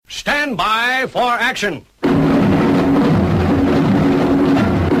Stand by for action.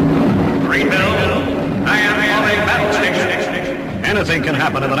 Greenville, I am on a battle station. Anything can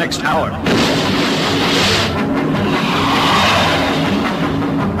happen in the next hour.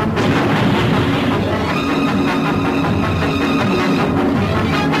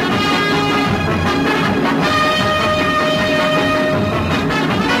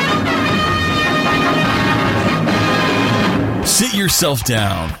 Sit yourself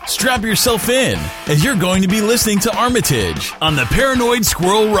down, strap yourself in, as you're going to be listening to Armitage on the Paranoid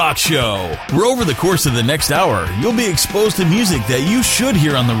Squirrel Rock Show, where over the course of the next hour, you'll be exposed to music that you should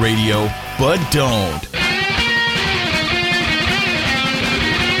hear on the radio, but don't.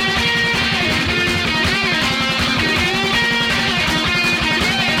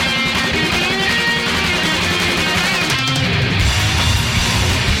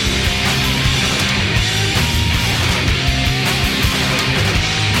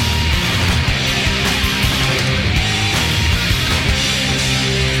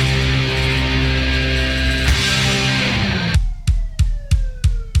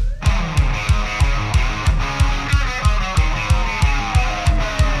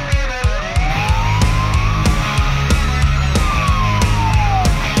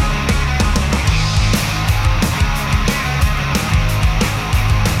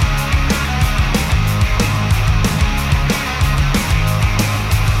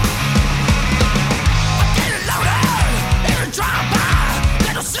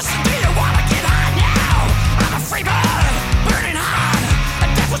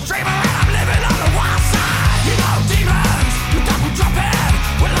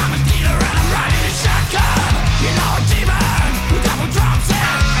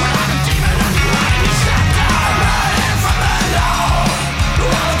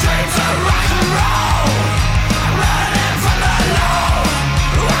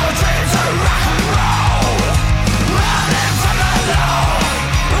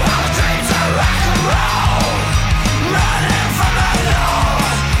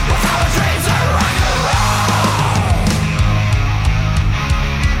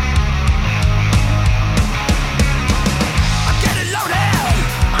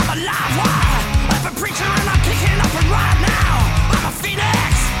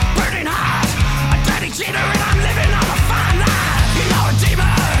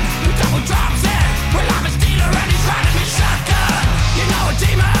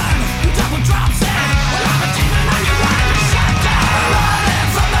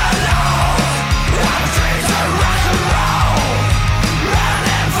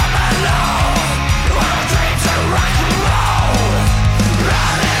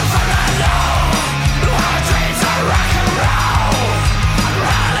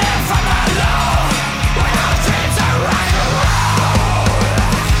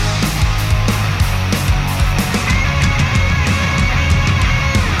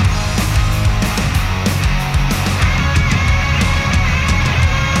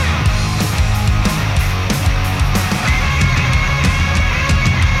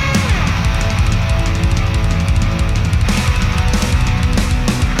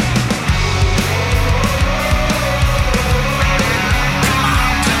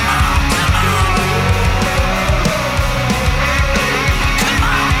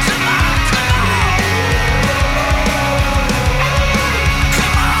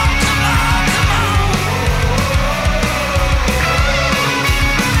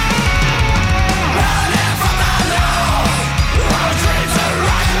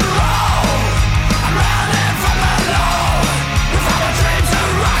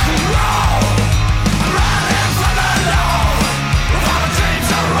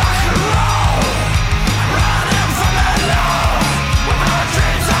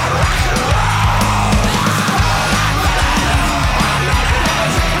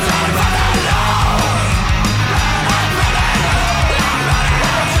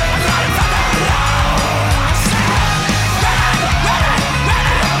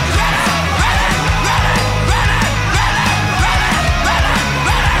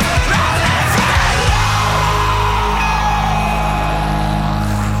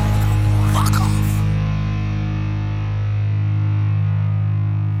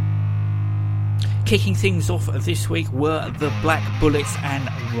 Kicking things off this week were the Black Bullets and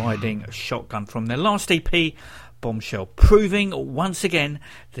Riding Shotgun from their last EP, bombshell, proving once again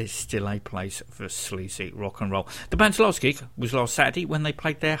there's still a place for sleazy rock and roll. The band's last gig was last Saturday when they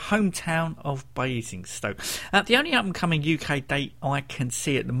played their hometown of Basingstoke. The only up-and-coming UK date I can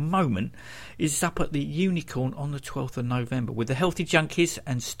see at the moment is up at the Unicorn on the 12th of November with the Healthy Junkies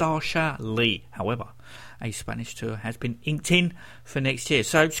and Starsha Lee. However, a Spanish tour has been inked in for next year.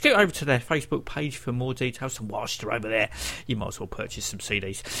 So scoot over to their Facebook page for more details, and whilst you're over there, you might as well purchase some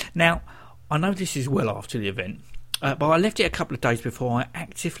CDs. Now, I know this is well after the event, but I left it a couple of days before I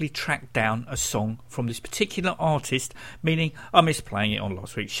actively tracked down a song from this particular artist, meaning I missed playing it on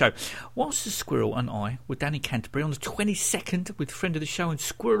last week's show. Whilst the Squirrel and I were down in Canterbury on the 22nd with friend of the show and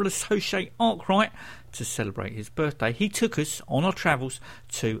Squirrel associate Arkwright to celebrate his birthday, he took us on our travels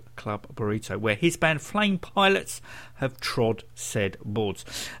to Club Burrito, where his band Flame Pilots have trod said boards.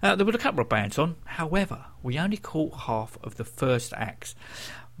 There were a couple of bands on, however, we only caught half of the first acts.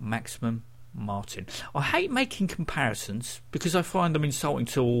 Maximum Martin. I hate making comparisons because I find them insulting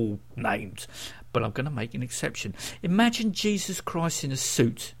to all names, but I'm going to make an exception. Imagine Jesus Christ in a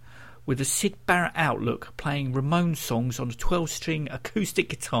suit with a Syd Barrett outlook playing Ramones songs on a 12-string acoustic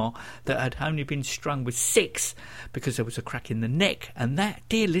guitar that had only been strung with 6 because there was a crack in the neck, and that,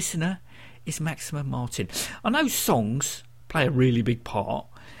 dear listener, is Maximum Martin. I know songs play a really big part.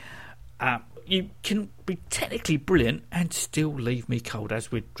 You can be technically brilliant and still leave me cold,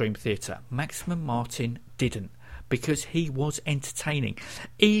 as with Dream Theater. Maximum Martin didn't, because he was entertaining,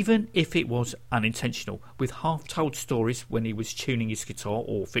 even if it was unintentional, with half-told stories when he was tuning his guitar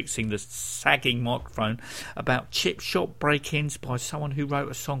or fixing the sagging microphone, about chip shop break-ins by someone who wrote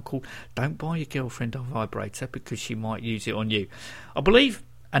a song called Don't Buy Your Girlfriend a Vibrator because she might use it on you. I believe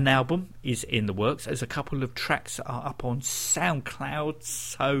an album is in the works, as a couple of tracks are up on SoundCloud,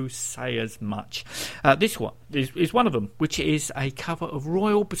 so say as much. This one is one of them, which is a cover of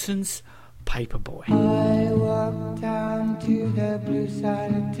Roy Orbison's Paperboy. I walk down to the blue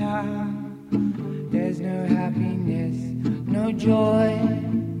side of town. There's no happiness, no joy.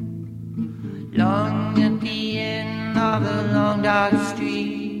 Long at the end of the long dark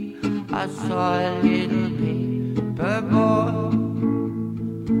street, I saw a little paper boy.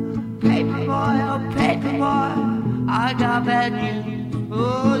 Paperboy, oh paperboy, I got bad news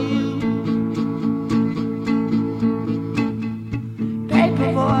for you.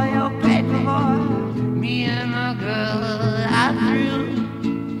 Paperboy, oh paperboy, me and my girl are through.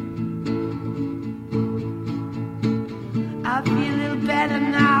 I feel a little better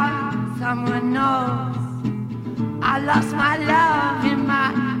now, someone knows. I lost my love and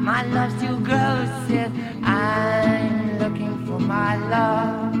my love still grows. Said I'm looking for my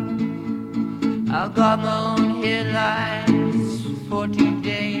love. I've got my own headlines for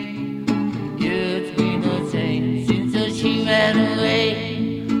today. It's been the same since she ran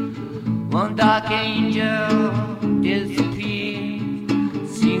away. One dark angel disappeared.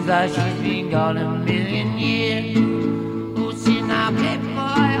 Seems like she's been gone a million years. Oh, see now,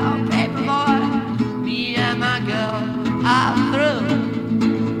 paperboy, oh paperboy, me and my girl are through.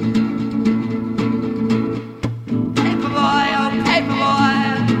 Paperboy, oh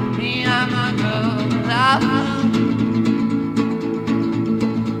paperboy, me and my girl.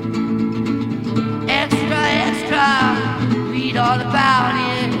 Extra, extra, read all about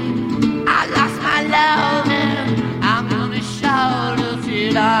it. I lost my love and I'm gonna shout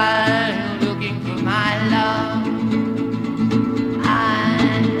it. I'm looking for my love.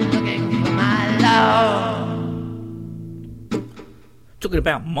 I'm looking for my love. Talking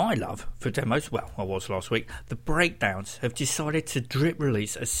about my love for demos, well, I was last week, the Breakdowns have decided to drip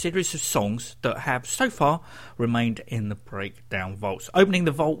release a series of songs that have so far remained in the Breakdown vaults. Opening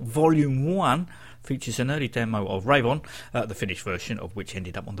the vault, Volume 1 features an early demo of Rave On, the finished version of which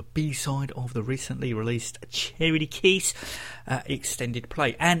ended up on the B-side of the recently released Charity Keys extended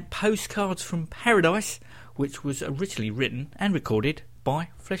play, and Postcards from Paradise, which was originally written and recorded by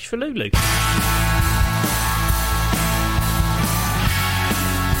Flesh for Lulu.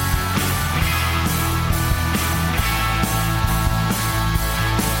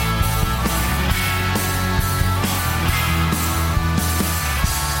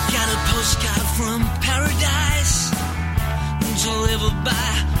 From paradise, delivered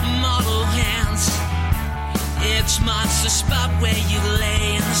by mortal hands. It marks the spot where you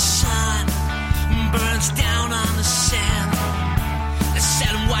lay in the sun, burns down on the sand. The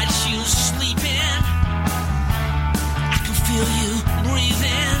sad and white shoes sleeping, I can feel you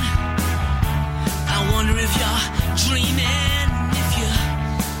breathing. I wonder if you're dreaming. If you,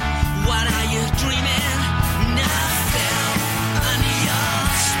 what are you dreaming? And I fell under your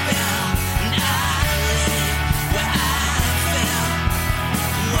spell. Where I fell,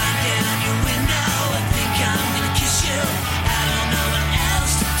 wind down your window. I think I'm gonna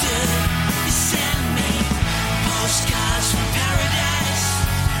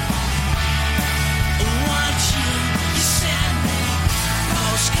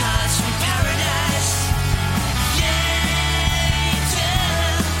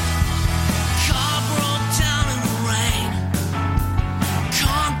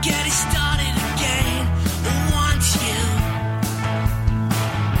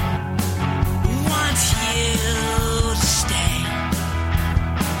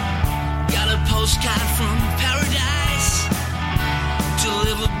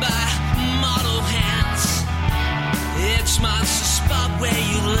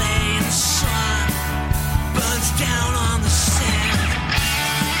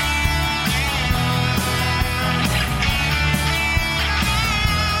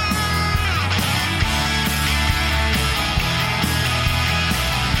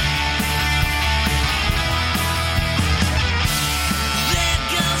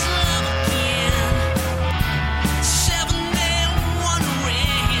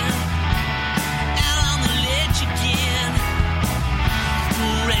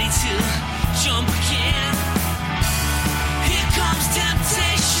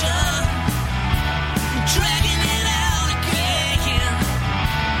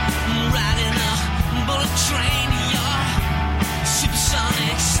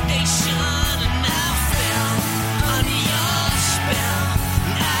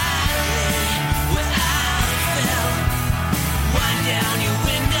down your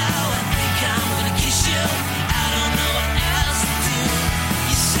window. I think I'm gonna kiss you. I don't know what else to do.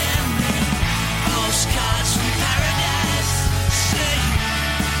 You send me postcards from paradise. Say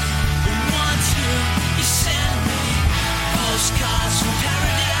you want to. You send me postcards from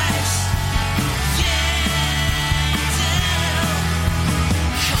paradise. Yeah, you do.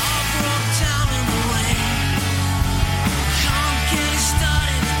 Car broke down in the rain. Can't get it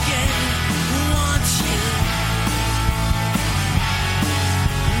started again. Want you.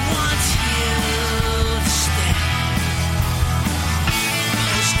 Want you to stay.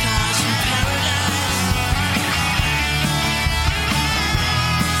 Postcards from paradise.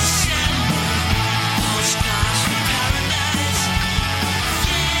 Send me postcards from paradise.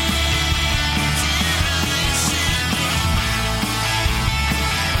 Yeah, you send me.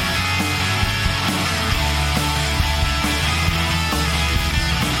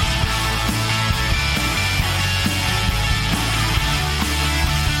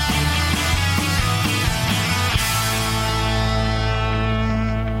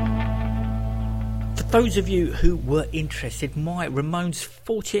 For those of you who were interested, my Ramones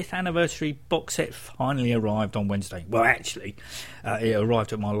 40th anniversary box set finally arrived on Wednesday. Well, actually, it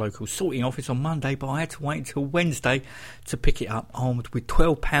arrived at my local sorting office on Monday, but I had to wait until Wednesday to pick it up, armed with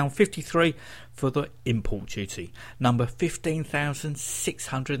 £12.53 for the import duty. Number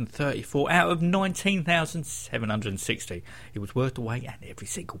 15,634 out of 19,760. It was worth the wait and every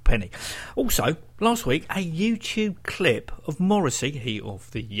single penny. Also, last week, a YouTube clip of Morrissey, he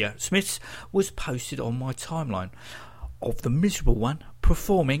of the Smiths, was posted on my timeline of the miserable one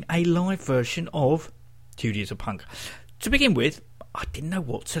performing a live version of Judy is a Punk. To begin with, I didn't know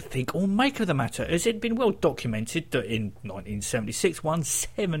what to think or make of the matter, as it had been well documented that in 1976 one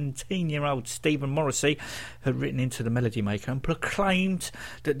 17-year-old Stephen Morrissey had written into the Melody Maker and proclaimed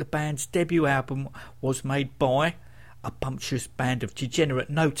that the band's debut album was made by a bumptious band of degenerate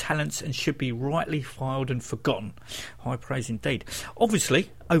no talents and should be rightly filed and forgotten. High praise indeed.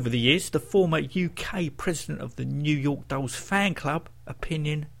 Obviously, over the years, the former UK president of the New York Dolls fan club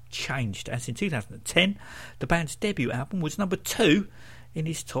opinion changed, as in 2010 the band's debut album was number 2 in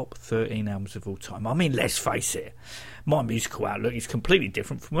his top 13 albums of all time. I mean, let's face it, my musical outlook is completely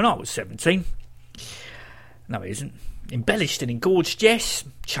different from when I was 17. No, it isn't. Embellished and engorged, yes.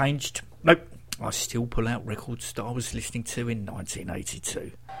 Changed, nope. I still pull out records that I was listening to in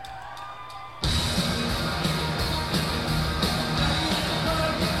 1982.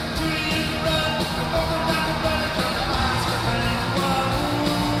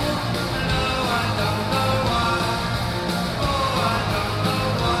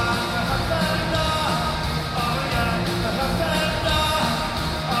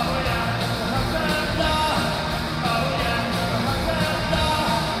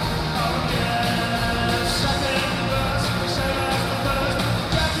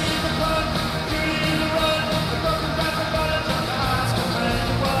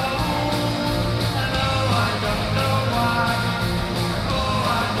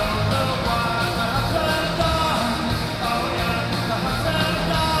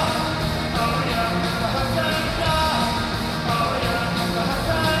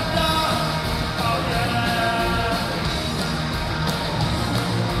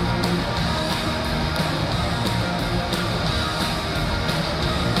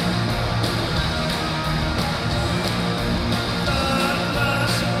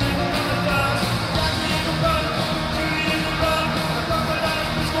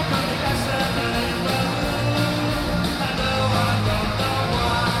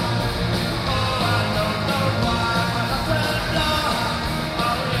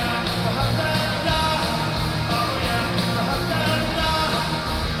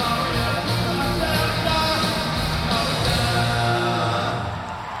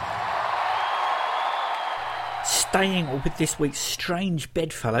 Staying with this week's strange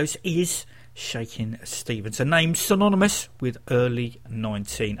bedfellows is Shakin' Stevens, a name synonymous with early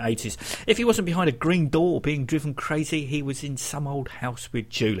 1980s. If he wasn't behind a green door or being driven crazy, he was in some old house with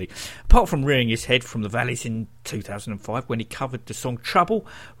Julie. Apart from rearing his head from the valleys in 2005 when he covered the song Trouble,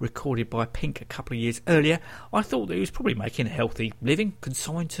 recorded by Pink a couple of years earlier, I thought that he was probably making a healthy living,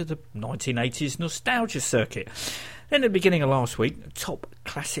 consigned to the 1980s nostalgia circuit. Then at the beginning of last week, top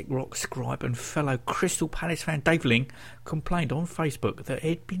classic rock scribe and fellow Crystal Palace fan Dave Ling complained on Facebook that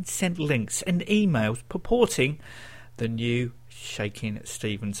he'd been sent links and emails purporting the new Shakin'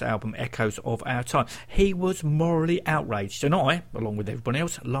 Stevens album Echoes of Our Time. He was morally outraged, and I, along with everybody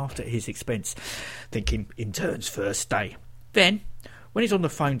else, laughed at his expense, thinking intern's first day. Then, When he's on the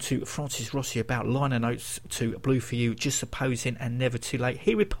phone to Francis Rossi about liner notes to Blue For You, Just Supposing and Never Too Late,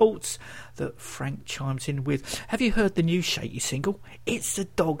 he reports that Frank chimes in with, have you heard the new Shaky single? It's the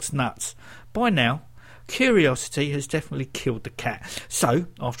dog's nuts. By now, curiosity has definitely killed the cat. So,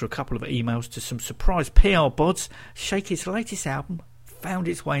 after a couple of emails to some surprise PR bods, Shaky's latest album found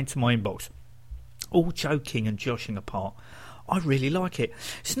its way into my inbox. All joking and joshing apart, I really like it.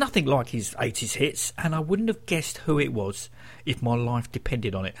 It's nothing like his 80s hits, and I wouldn't have guessed who it was if my life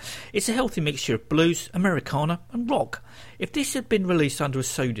depended on it. It's a healthy mixture of blues, Americana and rock. If this had been released under a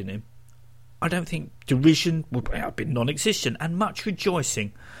pseudonym, I don't think derision would have been non-existent, and much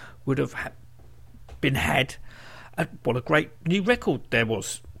rejoicing would have been had at what a great new record there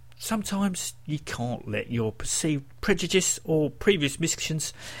was. Sometimes you can't let your perceived prejudice or previous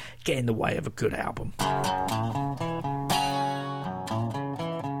misgivings get in the way of a good album.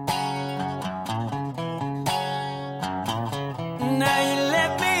 Now you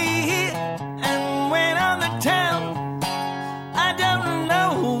let me hit and went on the town. I don't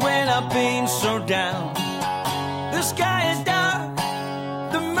know when I've been so down. The sky is dark,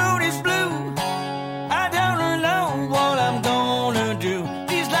 the moon is blue. I don't know what I'm gonna do.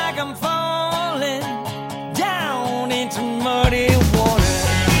 Feels like I'm falling down into muddy water.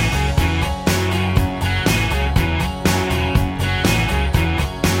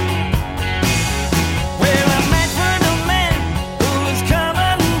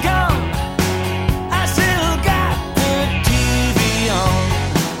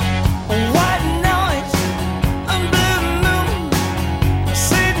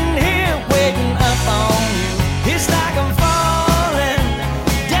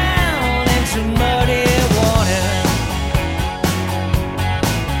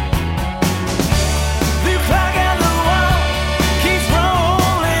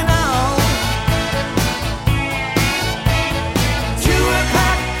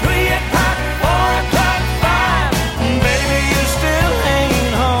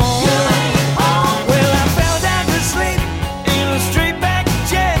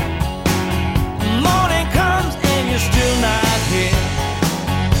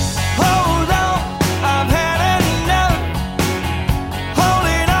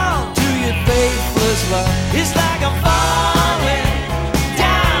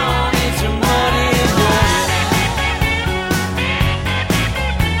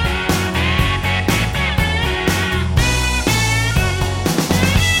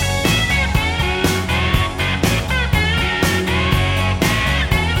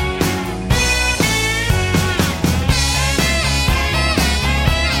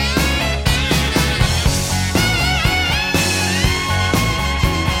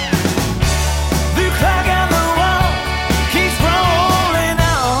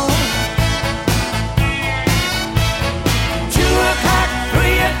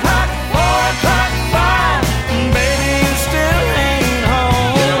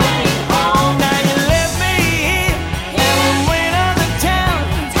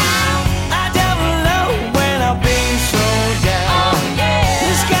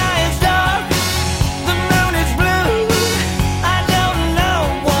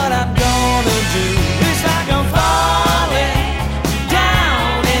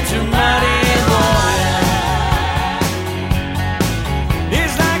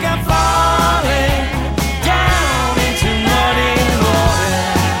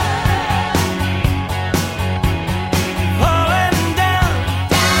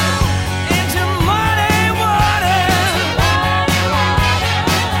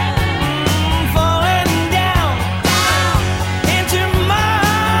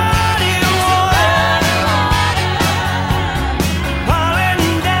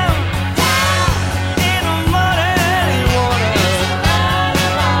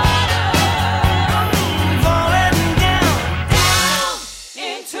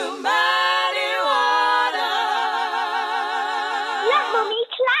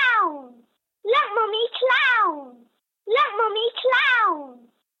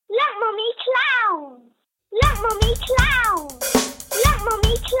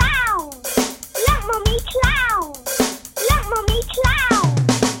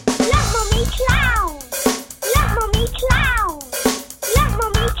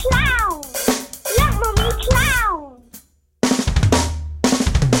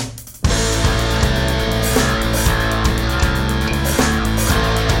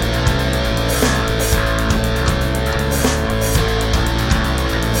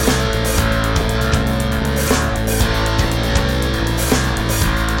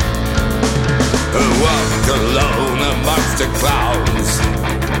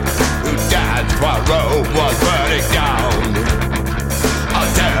 Poirot was burning down.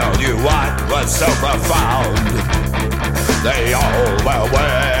 was so profound. They all were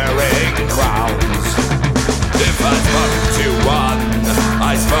wearing crowns. If I spoke to one,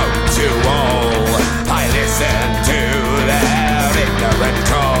 I spoke to all. I listened to their ignorant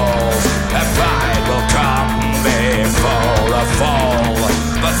calls. And pride will come before a fall,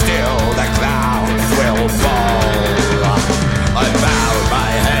 but still the clowns will fall. I bowed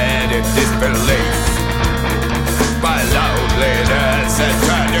my head in disbelief. My loneliness had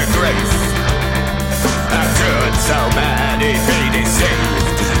turned to grief. How could so many be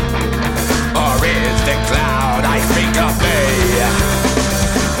deceived? Or is the cloud I think of me?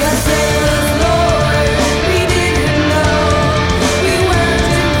 Yes, there was more we didn't know. We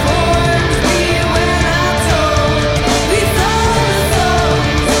weren't informed, we were not told. We saw the souls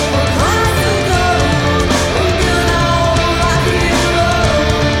for clouds of gold. We're good old rock and roll.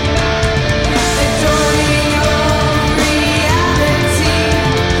 The joy of reality.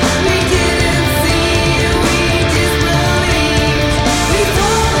 We didn't see, we disbelieved. We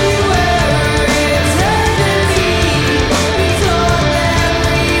thought we were eternity. We thought that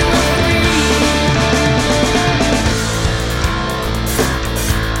we were free.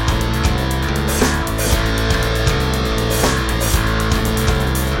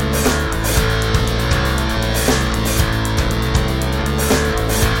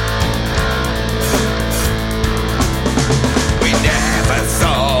 We never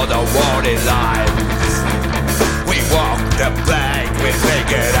saw the warning lines. We walked the plank with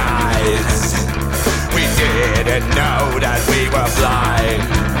naked eyes. We didn't know that we were blind.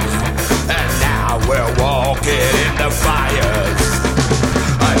 And now we're walking in the fires.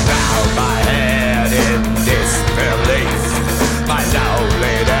 I bowed my head in disbelief. My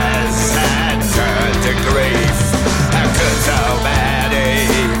loneliness had turned to grief. How could so many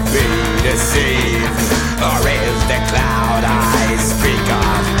be deceived? Or is the cloud I speak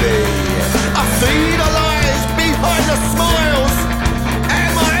of me? I see the lies behind the smiles.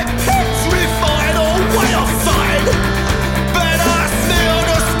 Am I petrified or way offside? But I smell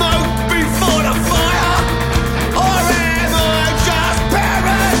the smoke before the fire. Or am I just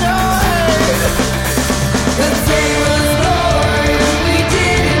paranoid? But there was more we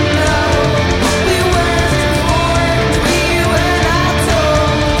didn't know. We weren't informed, we were not told.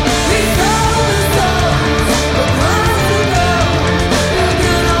 We saw the souls for clouds of gold. We're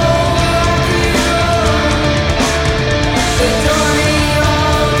good old rock and roll. The dawning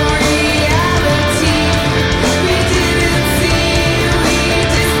of reality. We didn't see, we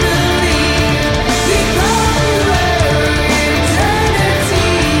disbelieved. We thought we were eternity.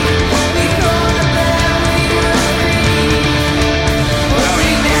 We thought that we were free. But we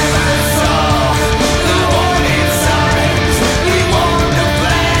never saw the warning signs. We walked the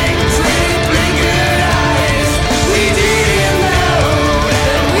planks with blinkered eyes. We didn't know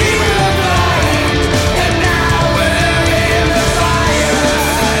that we were blind. And now we're in the fires.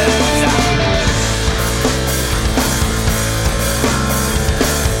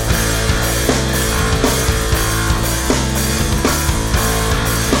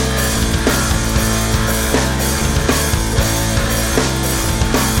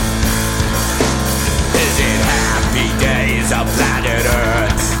 Is it happy days of planet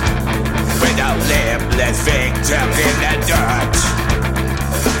Earth with a limbless victim in the dirt?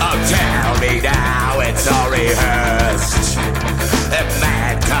 Oh, tell me now it's all rehearsed. If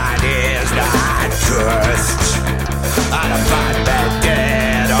mankind is not cursed, on a flatbed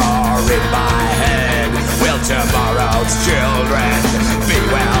dead or in my head, will tomorrow's children be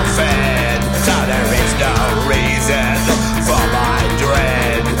well fed? So there is no reason for my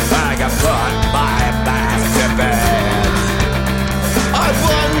dread. I can put my back to bed. I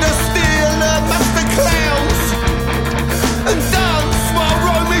wonder still amongst the clouds and dance while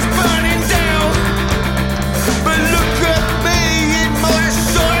Rome is burning down. But look at me in my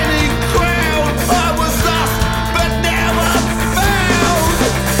shiny crown. I was lost, but now I'm found.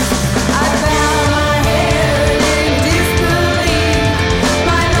 I bowed my head in disbelief.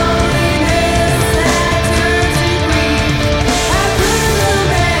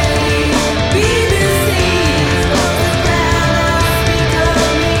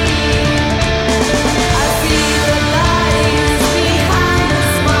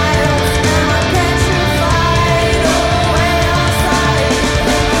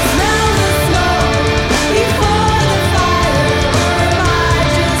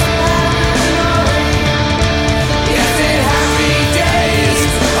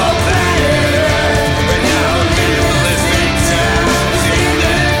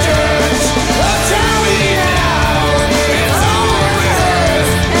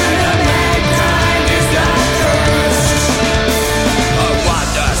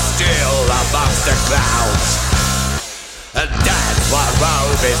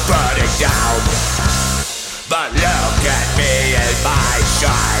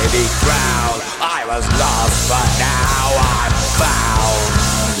 ground. I was lost, but now I'm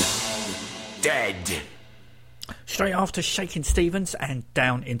found. Dead. Straight after Shakin' Stevens and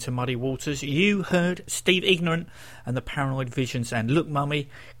Down into Muddy Waters, you heard Steve Ignorant and the Paranoid Visions and Look Mummy,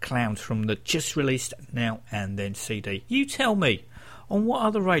 Clowns from the just released Now and Then CD. You tell me, on what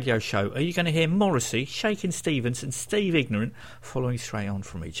other radio show are you going to hear Morrissey, Shakin' Stevens and Steve Ignorant following straight on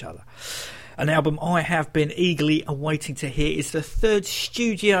from each other? An album I have been eagerly awaiting to hear is the third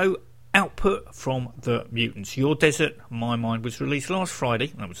studio output from the Mutants. Your Desert, My Mind was released last Friday,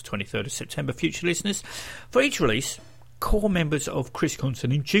 that was the 23rd of September, future listeners. For each release, core members of Chris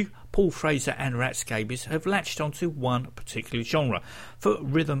Consonanci, Paul Fraser and Rat Scabies have latched onto one particular genre. For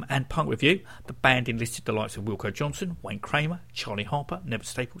Rhythm and Punk Review, the band enlisted the likes of Wilco Johnson, Wayne Kramer, Charlie Harper, Never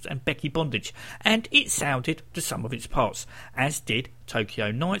Staples and Becky Bondage, and it sounded to some of its parts, as did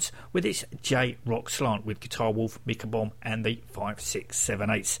Tokyo Nights with its J-Rock slant with Guitar Wolf, Mika Bomb and the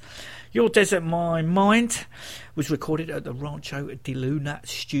 5678s. Your Desert My Mind was recorded at the Rancho de Luna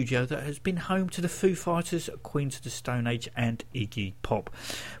studio that has been home to the Foo Fighters, Queens of the Stone Age and Iggy Pop.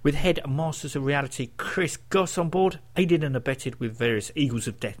 With head Masters of Reality Chris Goss on board, aided and abetted with various Eagles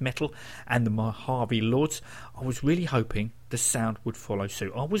of Death Metal and the Mojave Lords, I was really hoping the sound would follow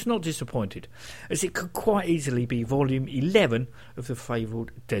suit. I was not disappointed, as it could quite easily be volume 11 of the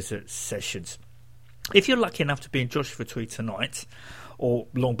Fabled Desert Sessions. If you're lucky enough to be in Joshua Tree tonight, or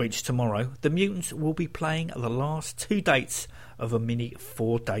Long Beach tomorrow, the Mutants will be playing the last 2 dates of a mini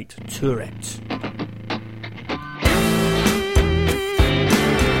 4-date tourette.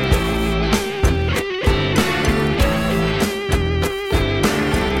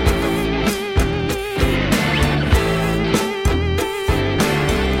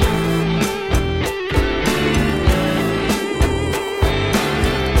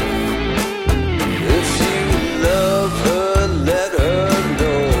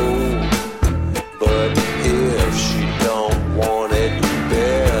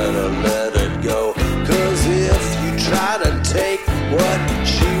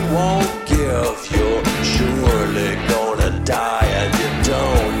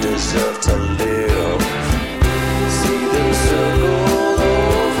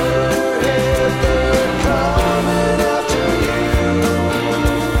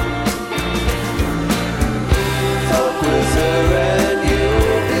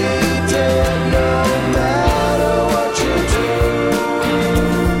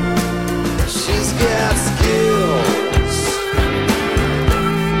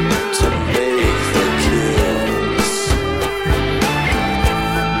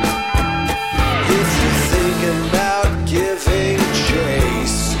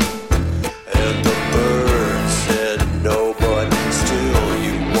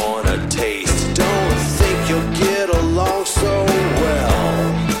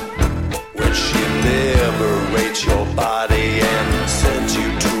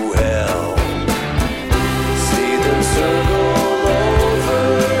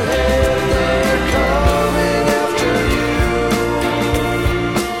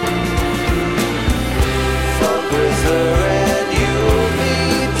 With her and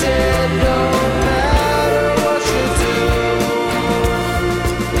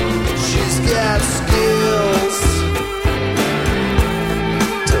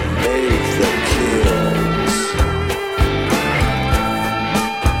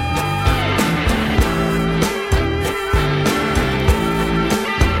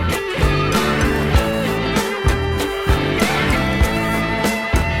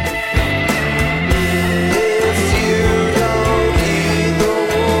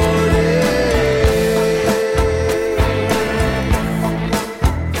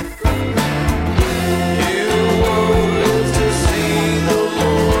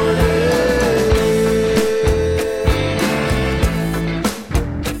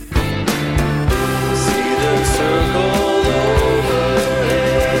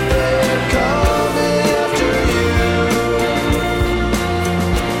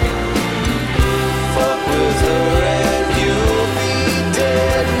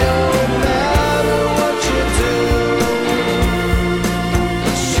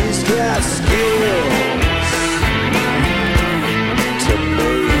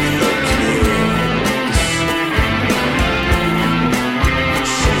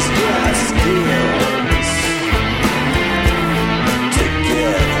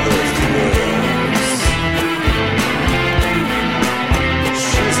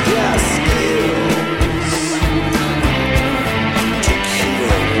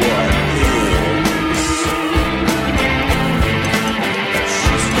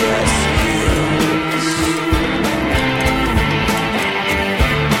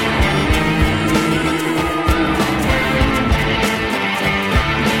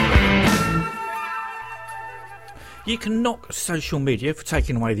You can knock social media for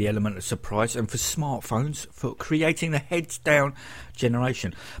taking away the element of surprise and for smartphones for creating the heads-down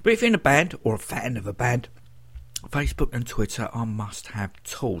generation. But if you're in a band or a fan of a band, Facebook and Twitter are must-have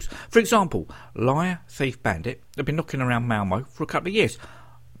tools. For example, Liar, Thief, Bandit have been knocking around Malmo for a couple of years,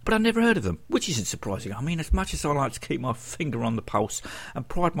 but I never heard of them, which isn't surprising. I mean, as much as I like to keep my finger on the pulse and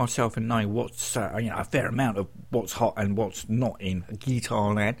pride myself in knowing what's a fair amount of what's hot and what's not in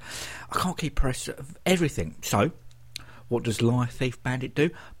guitar land, I can't keep abreast of everything. So, what does Liar, Thief, Bandit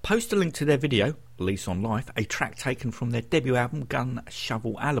do? Post a link to their video, Lease on Life, a track taken from their debut album, Gun,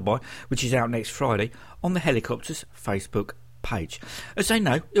 Shovel, Alibi, which is out next Friday, on the Helicopters Facebook page. As they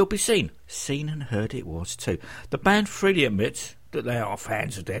know, it'll be seen. Seen and heard it was too. The band freely admits that they are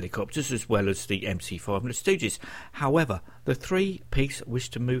fans of the Helicopters as well as the MC5 and the Stooges. However, the three-piece wish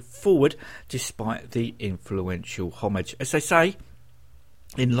to move forward despite the influential homage. As they say,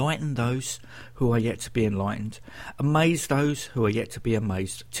 enlighten those who are yet to be enlightened, amaze those who are yet to be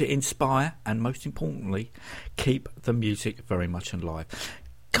amazed, to inspire and, most importantly, keep the music very much alive.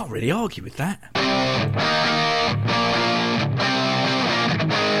 Can't really argue with that.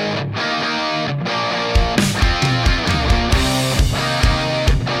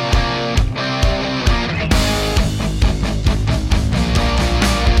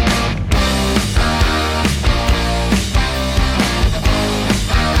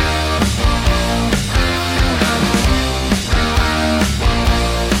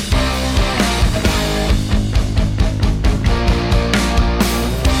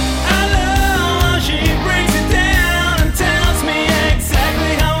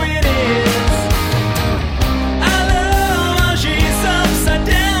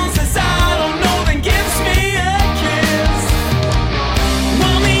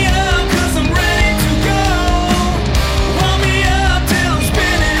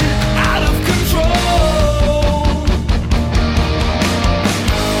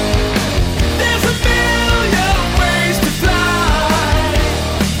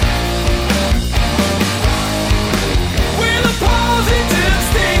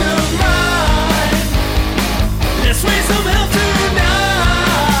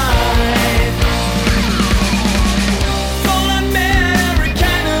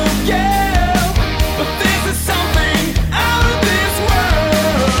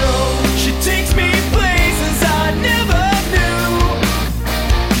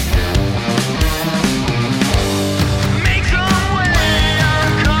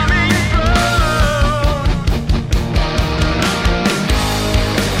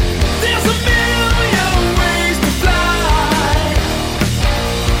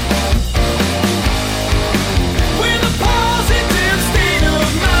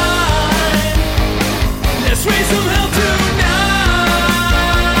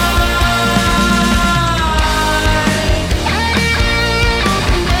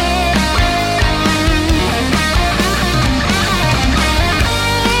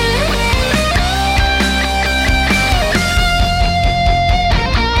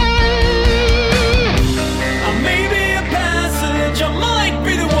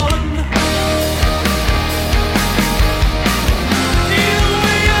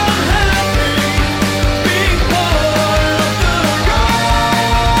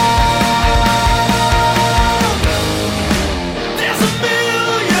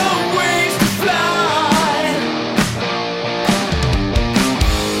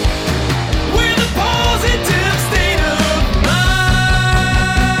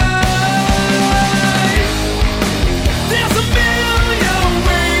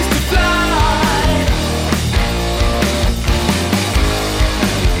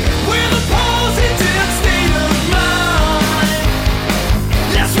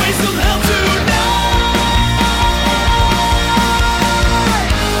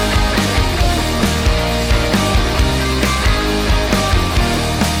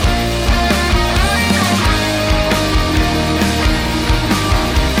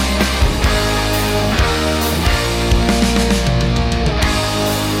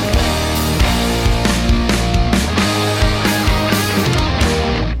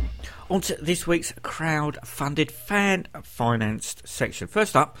 On to this week's crowd-funded, fan-financed section.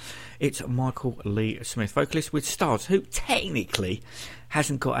 First up, it's Michael Lee Smith, vocalist with Stars, who technically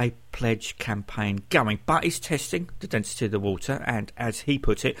hasn't got a pledge campaign going, but is testing the density of the water and, as he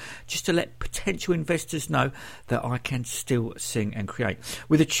put it, just to let potential investors know that I can still sing and create.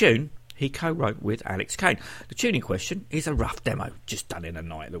 With a tune he co-wrote with Alex Kane. The tune in question is a rough demo, just done in a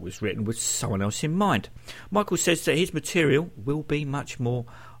night, that was written with someone else in mind. Michael says that his material will be much more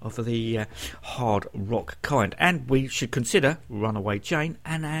of the hard rock kind, and we should consider Runaway Jane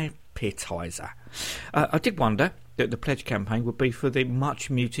an appetizer. I did wonder that the pledge campaign would be for the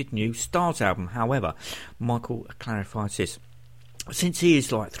much-muted new Stars album. However, Michael clarifies this. Since he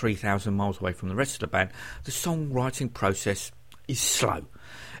is like 3,000 miles away from the rest of the band, the songwriting process is slow.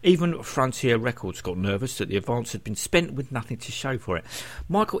 Even Frontier Records got nervous that the advance had been spent with nothing to show for it.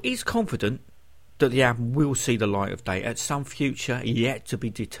 Michael is confident that the album will see the light of day at some future yet to be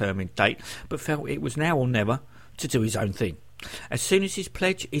determined date, but felt it was now or never to do his own thing. As soon as his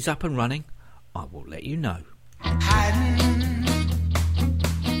pledge is up and running, I will let you know. Hiding,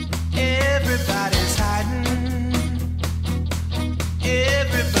 everybody's hiding,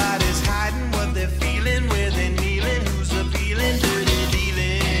 everybody's hiding what they're feeling, where they're kneeling, who's appealing, dirty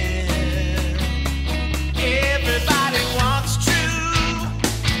dealing. Everybody wants true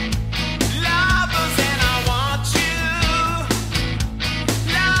lovers, and I want you,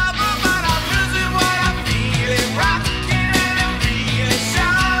 lover, but I'm losing what I'm feeling, rocking and I'm really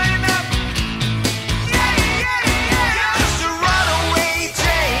showing up. Yeah, yeah, yeah, yeah. Just a runaway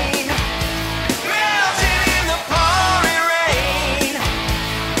train, melting in the pouring rain.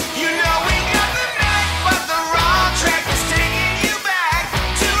 You know we got the night, but the wrong track is taking you back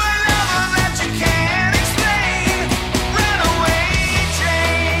to a lover that you can't explain. Runaway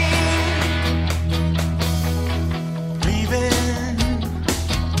train, leaving.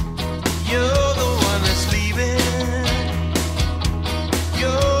 You're the one that's leaving.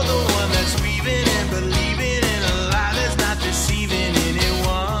 You're the one that's weaving and believing in a lie that's not deceiving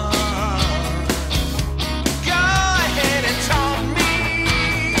anyone. Go ahead and taunt me.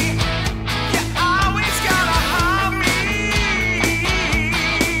 You always gotta harm me.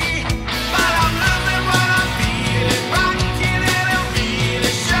 But I'm losing what I'm feeling, rocking and I'm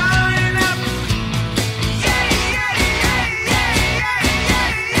really showing up. Yeah, yeah, yeah, yeah, yeah,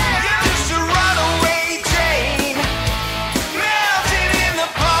 yeah, yeah. You're just a runaway train, melting in the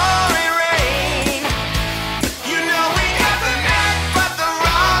pouring rain. You know we got the night, but the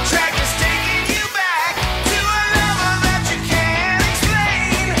wrong track is taking you back to a lover that you can't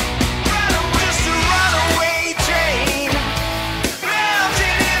explain. Just a runaway train,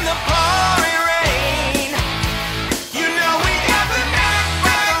 melting in the pouring rain. You know we got the night,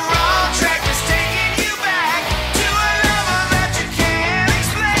 but the wrong track is taking you back to a lover that you can't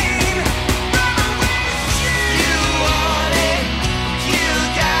explain. You want it, you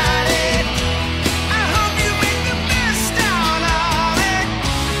got it. I hope you make the best out of it,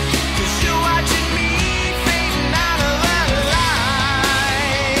 'cause you're watching me fading out of the light.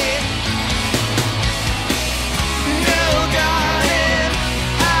 No, darling,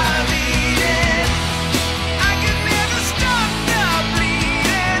 I read it. I can never stop the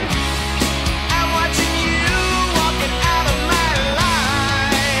bleeding. I'm watching you walking out of my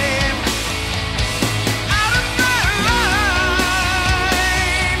life, out of my life.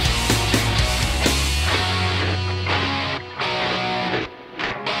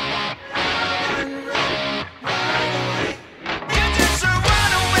 You're just a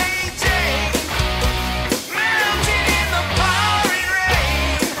runaway train, melting in the pouring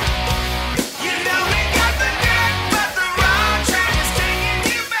rain. You know we got the night, but the wrong track is taking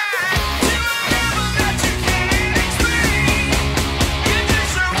you back to a level that you can't explain. You're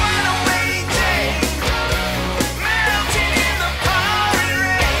just a runaway train, melting in the pouring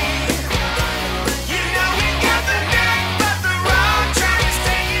rain. You know we got the night, but the wrong track is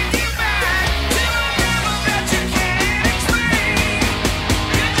taking you back to a level that you can't explain.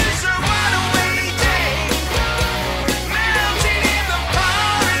 You're just a runaway train, melting in the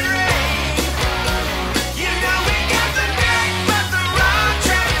pouring rain. You know we got the night, but the wrong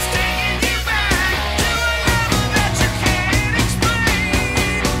track is taking you back to a level that you can't explain.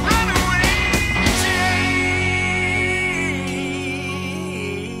 Runaway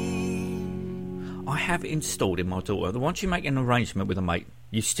train. I have installed in my daughter that once you make an arrangement with a mate,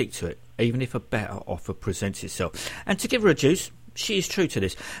 you stick to it, even if a better offer presents itself. And to give her a juice, she is true to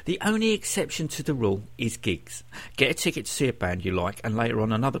this. The only exception to the rule is gigs. Get a ticket to see a band you like, and later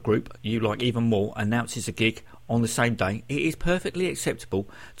on another group you like even more announces a gig on the same day. It is perfectly acceptable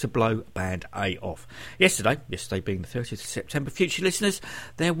to blow band A off. Yesterday being the 30th of September, future listeners,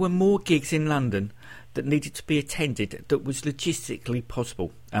 there were more gigs in London that needed to be attended that was logistically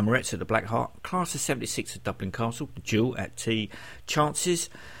possible. Amaret's at the Black Heart, Class of 76 at Dublin Castle, Jewel at T Chances,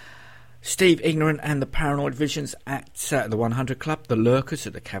 Steve Ignorant and the Paranoid Visions at the 100 Club, the Lurkers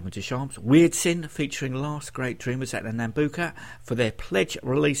at the Cavendish Arms, Weird Sin featuring Last Great Dreamers at the Nambucca for their pledge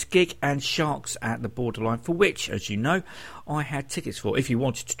release gig, and Sharks at the Borderline, for which, as you know, I had tickets for. If you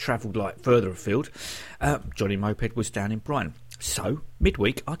wanted to travel like further afield, Johnny Moped was down in Brighton. So,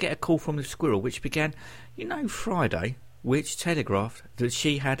 midweek, I get a call from the Squirrel, which began, Friday, which telegraphed that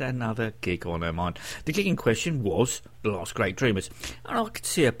she had another gig on her mind. The gig in question was The Last Great Dreamers, and I could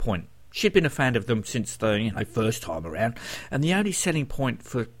see her point. She'd been a fan of them since the first time around, and the only selling point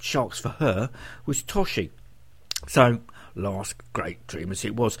for Sharks for her was Toshi. So, Last Great Dreamers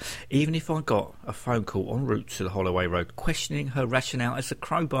it was, even if I got a phone call en route to the Holloway Road questioning her rationale, as the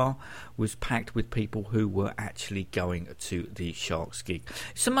Crowbar was packed with people who were actually going to the Sharks gig.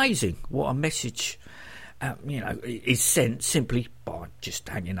 It's amazing what a message is sent simply by just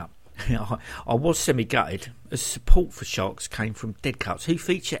hanging up. I was semi-gutted as support for Sharks came from Dead Cuts, who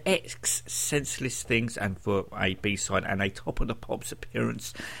feature ex-Senseless Things, and for a B-side and a Top of the Pops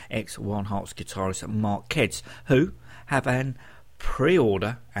appearance, ex-One Hearts guitarist Mark Keds, who have an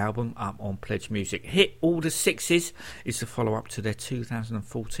pre-order album up on Pledge Music. Hit All the Sixes is the follow-up to their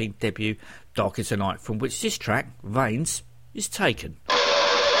 2014 debut, Dark as the Night, from which this track, Veins, is taken.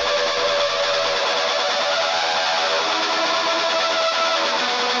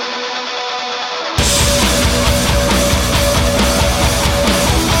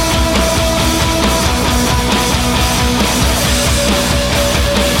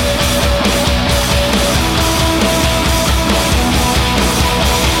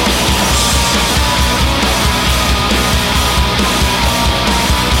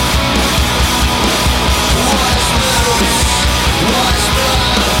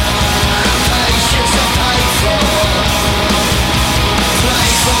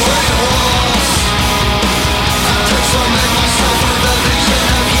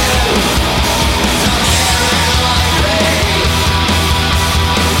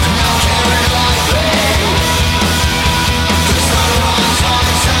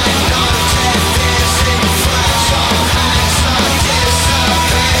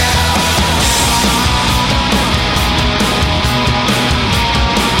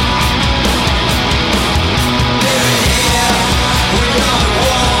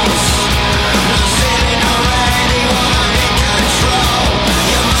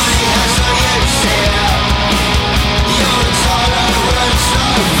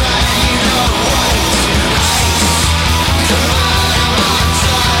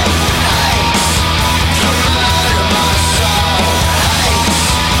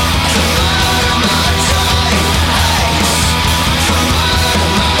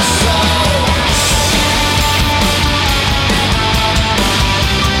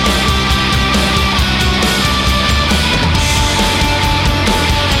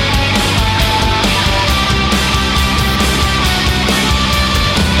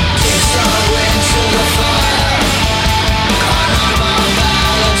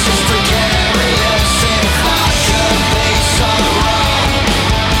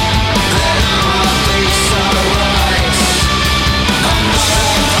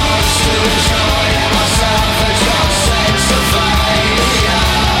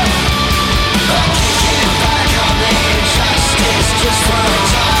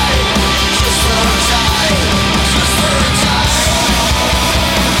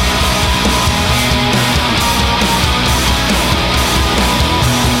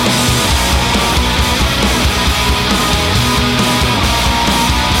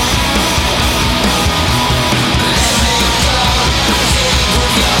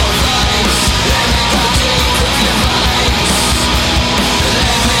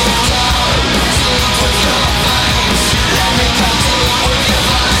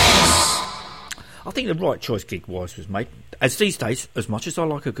 The right choice gig-wise was made. As these days, as much as I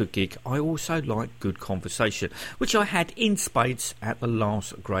like a good gig, I also like good conversation, which I had in spades at the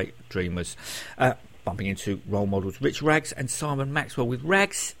Last Great Dreamers, bumping into role models Rich Rags and Simon Maxwell, with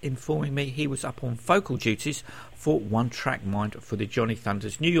Rags informing me he was up on vocal duties for One Track Mind for the Johnny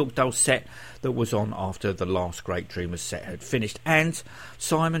Thunders New York Dolls set that was on after the Last Great Dreamers set had finished, and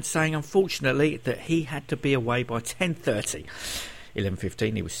Simon saying unfortunately that he had to be away by 10:30.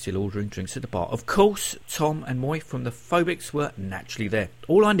 11:15, he was still ordering drinks at the bar. Of course, Tom and Moy from the Phobics were naturally there.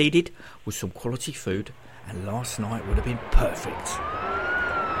 All I needed was some quality food, and last night would have been perfect.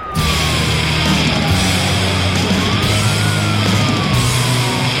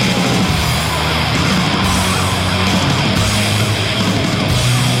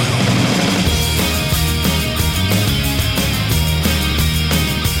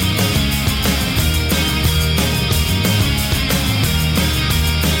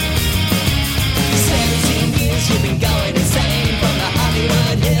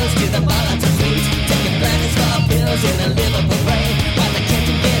 In a Liverpool rain,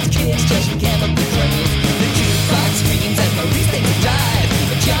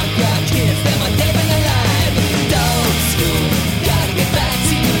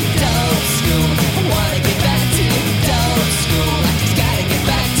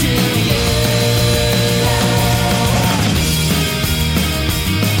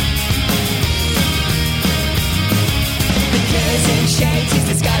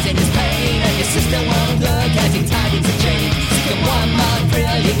 mind is pain, and your sister won't look as your tidings of change. Seek a 1 month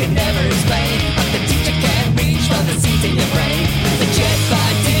thrill you can never explain, but the teacher can't reach for the seeds in your brain. The jet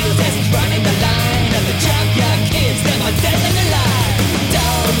bike deal test is running the line, and the junkyard kids, them are dead in the line.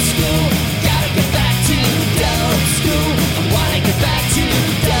 Don't school, gotta get back to don't school. I wanna get back to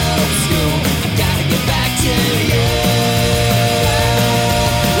don't school. I gotta get back to you.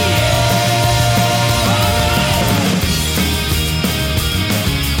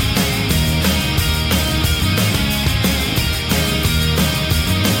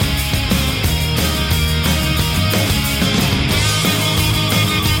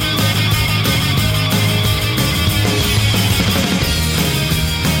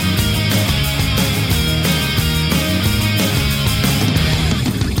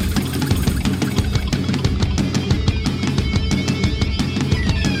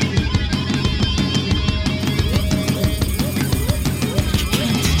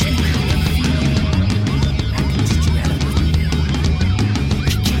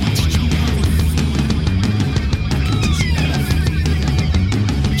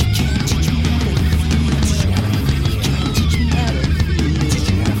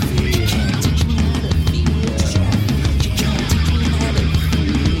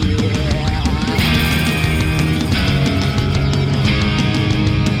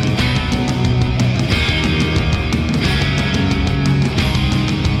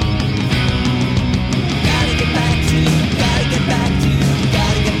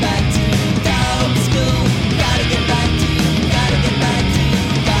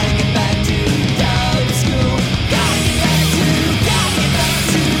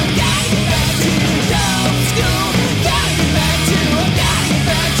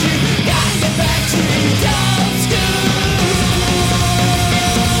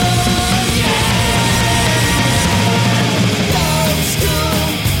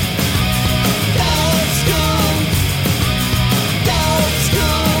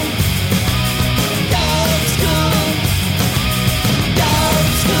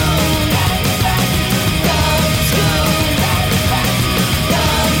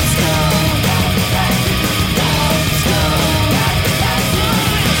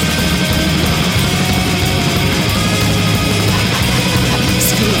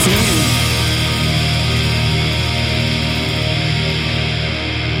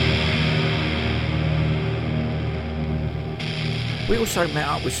 We also met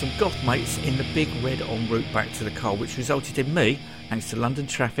up with some goth mates in the Big Red en route back to the car, which resulted in me, thanks to London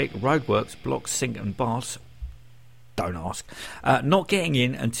traffic, roadworks, blocks, sink and baths, don't ask, not getting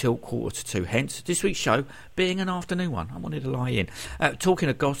in until 1:45. Hence, this week's show being an afternoon one. I wanted to lie in. Talking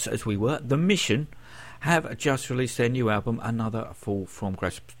of goths as we were, The Mission have just released their new album, Another Fall from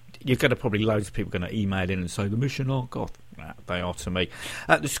Grace. You're going to probably loads of people going to email in and say The Mission are goth. They are to me.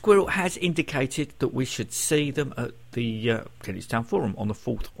 The Squirrel has indicated that we should see them at the Kennington Forum on the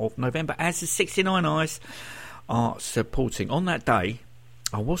 4th of November, as the 69 Eyes are supporting. On that day,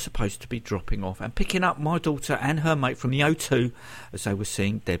 I was supposed to be dropping off and picking up my daughter and her mate from the O2 as they were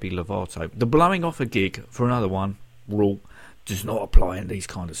seeing Debbie Lovato. The blowing off a gig for another one rule does not apply in these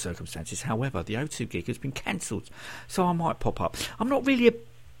kind of circumstances. However, the O2 gig has been cancelled, so I might pop up. I'm not really a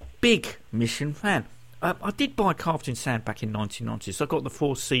big Mission fan. I did buy Carved in Sand back in 1990, so I got the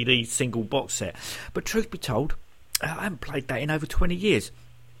 4 CD single box set. But truth be told, I haven't played that in over 20 years.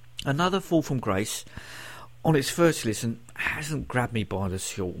 Another Fall from Grace, on its first listen, hasn't grabbed me by the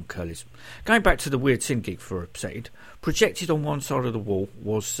short and curlies. Going back to the Weird Sin gig for a second, projected on one side of the wall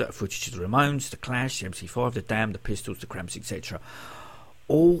was footage of the Ramones, the Clash, the MC5, the Damned, the Pistols, the Cramps, etc.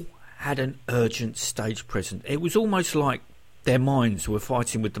 All had an urgent stage presence. It was almost like their minds were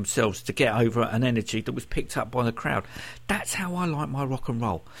fighting with themselves to get over an energy that was picked up by the crowd. That's how I like my rock and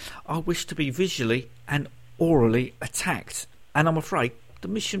roll. I wish to be visually and orally attacked, and I'm afraid the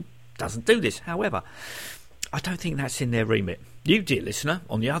Mission doesn't do this. However, I don't think that's in their remit. You, dear listener,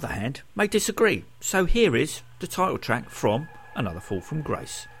 on the other hand, may disagree. So here is the title track from Another Fall from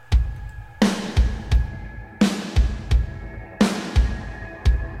Grace.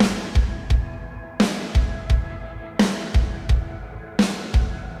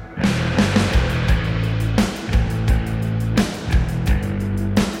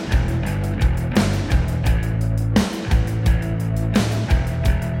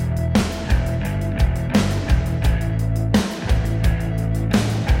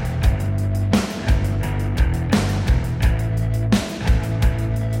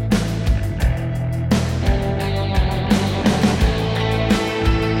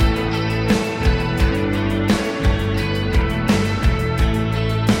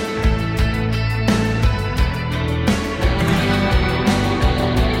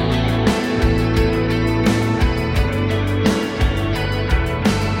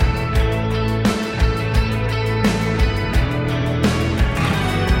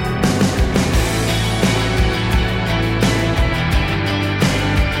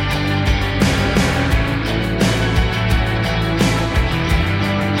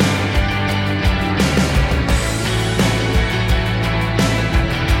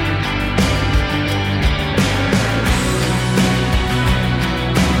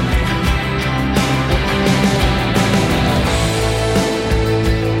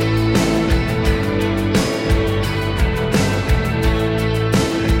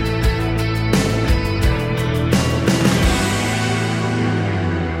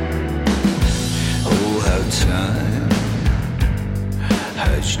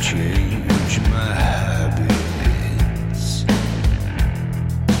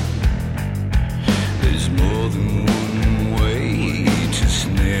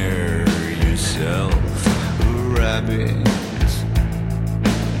 it.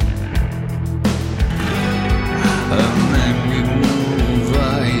 A man with no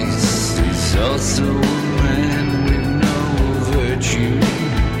vice is also a man with no virtue.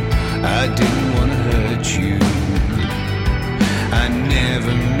 I didn't want to hurt you. I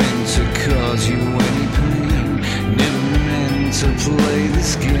never meant to cause you any pain. Never meant to play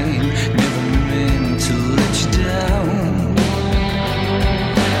this game. Never meant to let you down.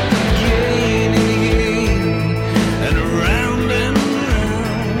 Again and again, and around and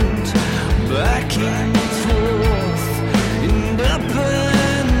around, back and forth, and up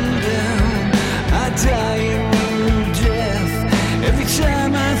and down. I die in new death every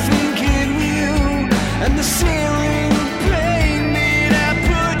time I think of you, and the ceiling pain that I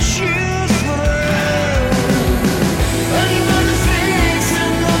put you through. Another face,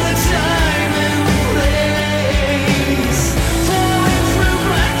 another time and place, falling through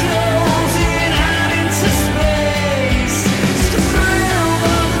black holes and out into space. It's the thrill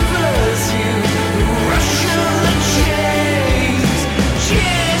of the pursuit, the rush of the chase.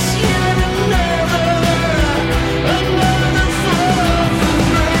 Just yet another fall from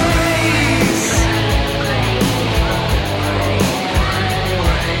grace.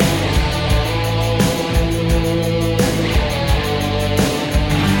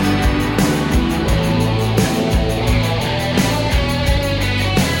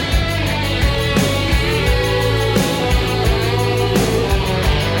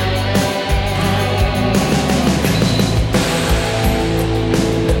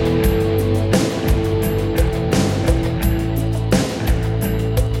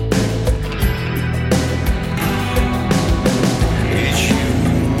 It's you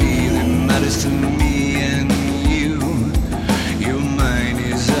and me that matters to me and you. Your mine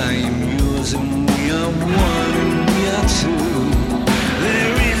is I am yours, and we are one and we are two.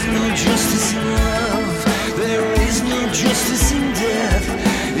 There is no justice in love, there is no justice in death,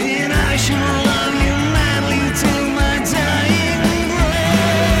 and I shall love you madly till my dying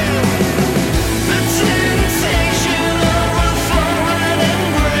breath. The temptation of a foreign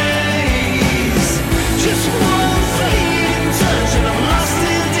embrace, just one fleeting touch and I'm lost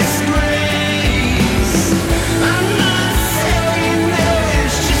in disgrace. I'm not saying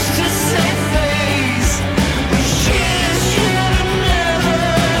this just to save face. It's just yet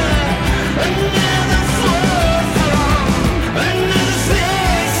another fall from, another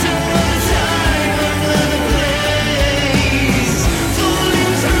face, another time, another place,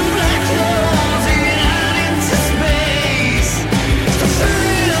 falling through black holes and out into space. It's the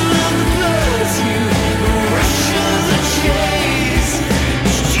thrill of the pursuit, the rush of the chase.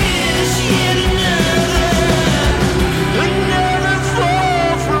 It's just yet another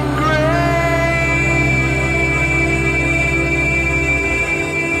fall from grace.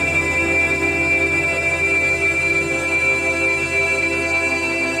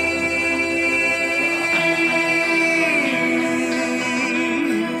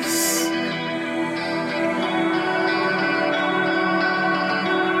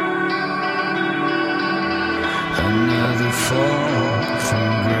 Another fall from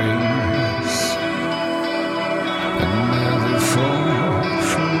grace. Another fall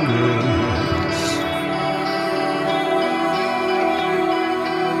from grace.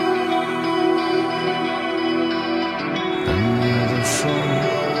 Another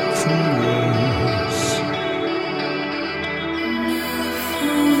fall from grace.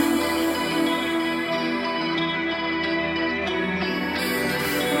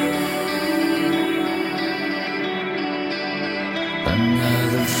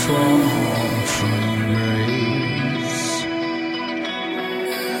 Another fall from grace.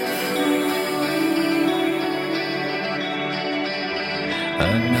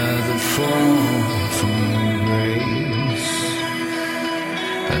 Another fall from grace.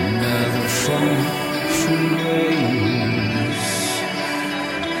 Another fall from grace.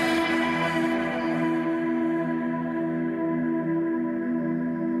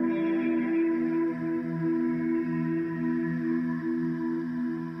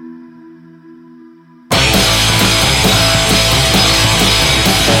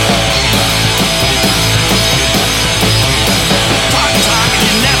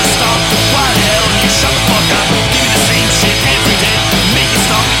 Shut the fuck up, give me the same shit every day. Make it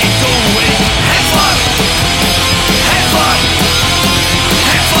stop and go away. Have fun.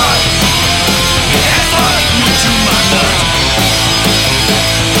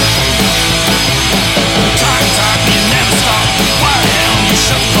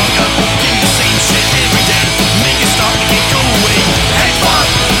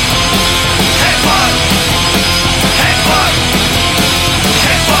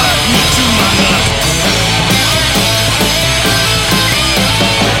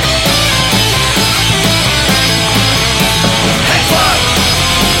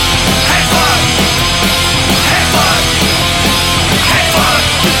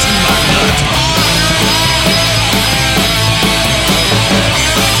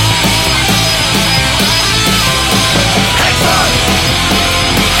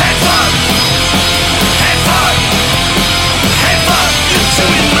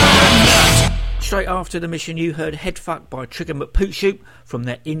 straight after the mission, you heard Head Fuck by Trigger McPootshoot from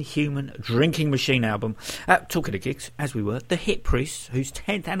their Inhuman Drinking Machine album. Talking of gigs, as we were, the Hit Priests, whose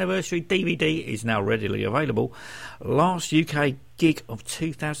 10th anniversary DVD is now readily available. Last UK gig of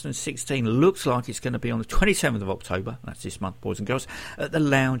 2016 looks like it's going to be on the 27th of October, that's this month, boys and girls, at the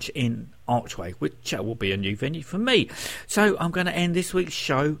Lounge in Archway, which will be a new venue for me. So I'm going to end this week's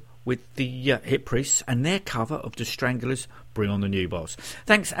show with the Hit Priests and their cover of The Stranglers' Bring on the New Boss.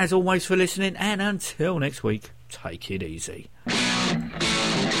 Thanks as always for listening, and until next week, take it easy. I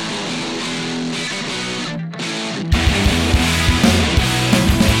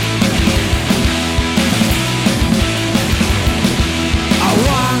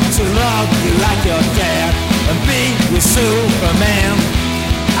want to love you like your dad and be your Superman.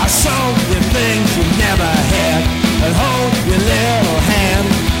 I'll show you things you never had and hold your little hand.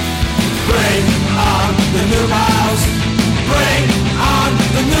 Bring on the new miles. Bring on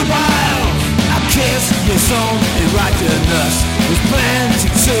the new miles. I'll kiss your soul and righteousness. There's plenty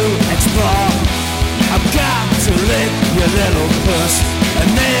to explore. I've got to lick your little puss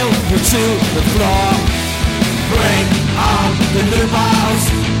and nail you to the floor. Bring on the new miles.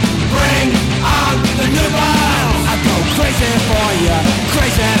 Bring on the new miles. I go crazy for ya,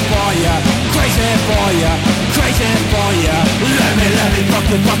 crazy for ya, crazy for ya, crazy for ya. Let me fuck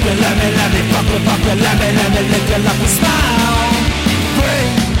you, let me fuck you, let me lick you like a smile.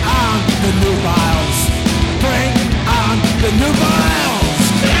 Bring on the new miles. Bring on the new miles.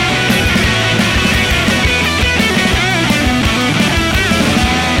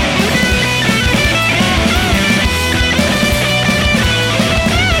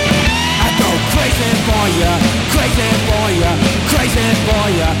 Crazy for ya, crazy for ya, crazy for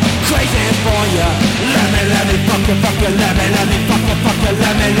ya, crazy for ya. Let me fuck you, let me fuck you, let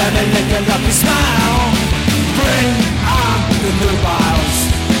me lick you like a smile. Bring on the new miles.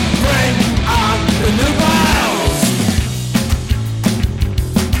 Bring on the new miles.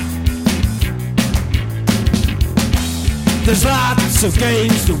 There's lots of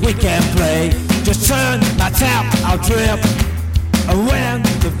games that we can play. Just turn my tap, I'll trip. And when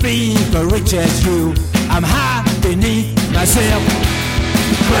the fever reaches you, I'm high beneath myself.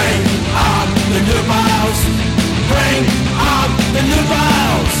 Bring on the new miles. Bring on the new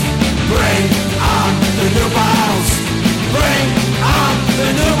miles. Bring on the new miles. Bring on the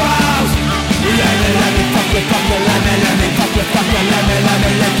new miles. Let me fuck you, let me fuck you, let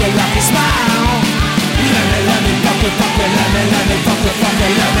me lick you like a smile. Let me fuck you, let me fuck you,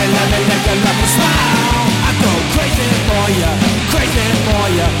 let me lick you like a smile. I go crazy for ya, crazy for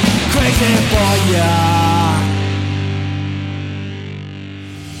ya, crazy for ya.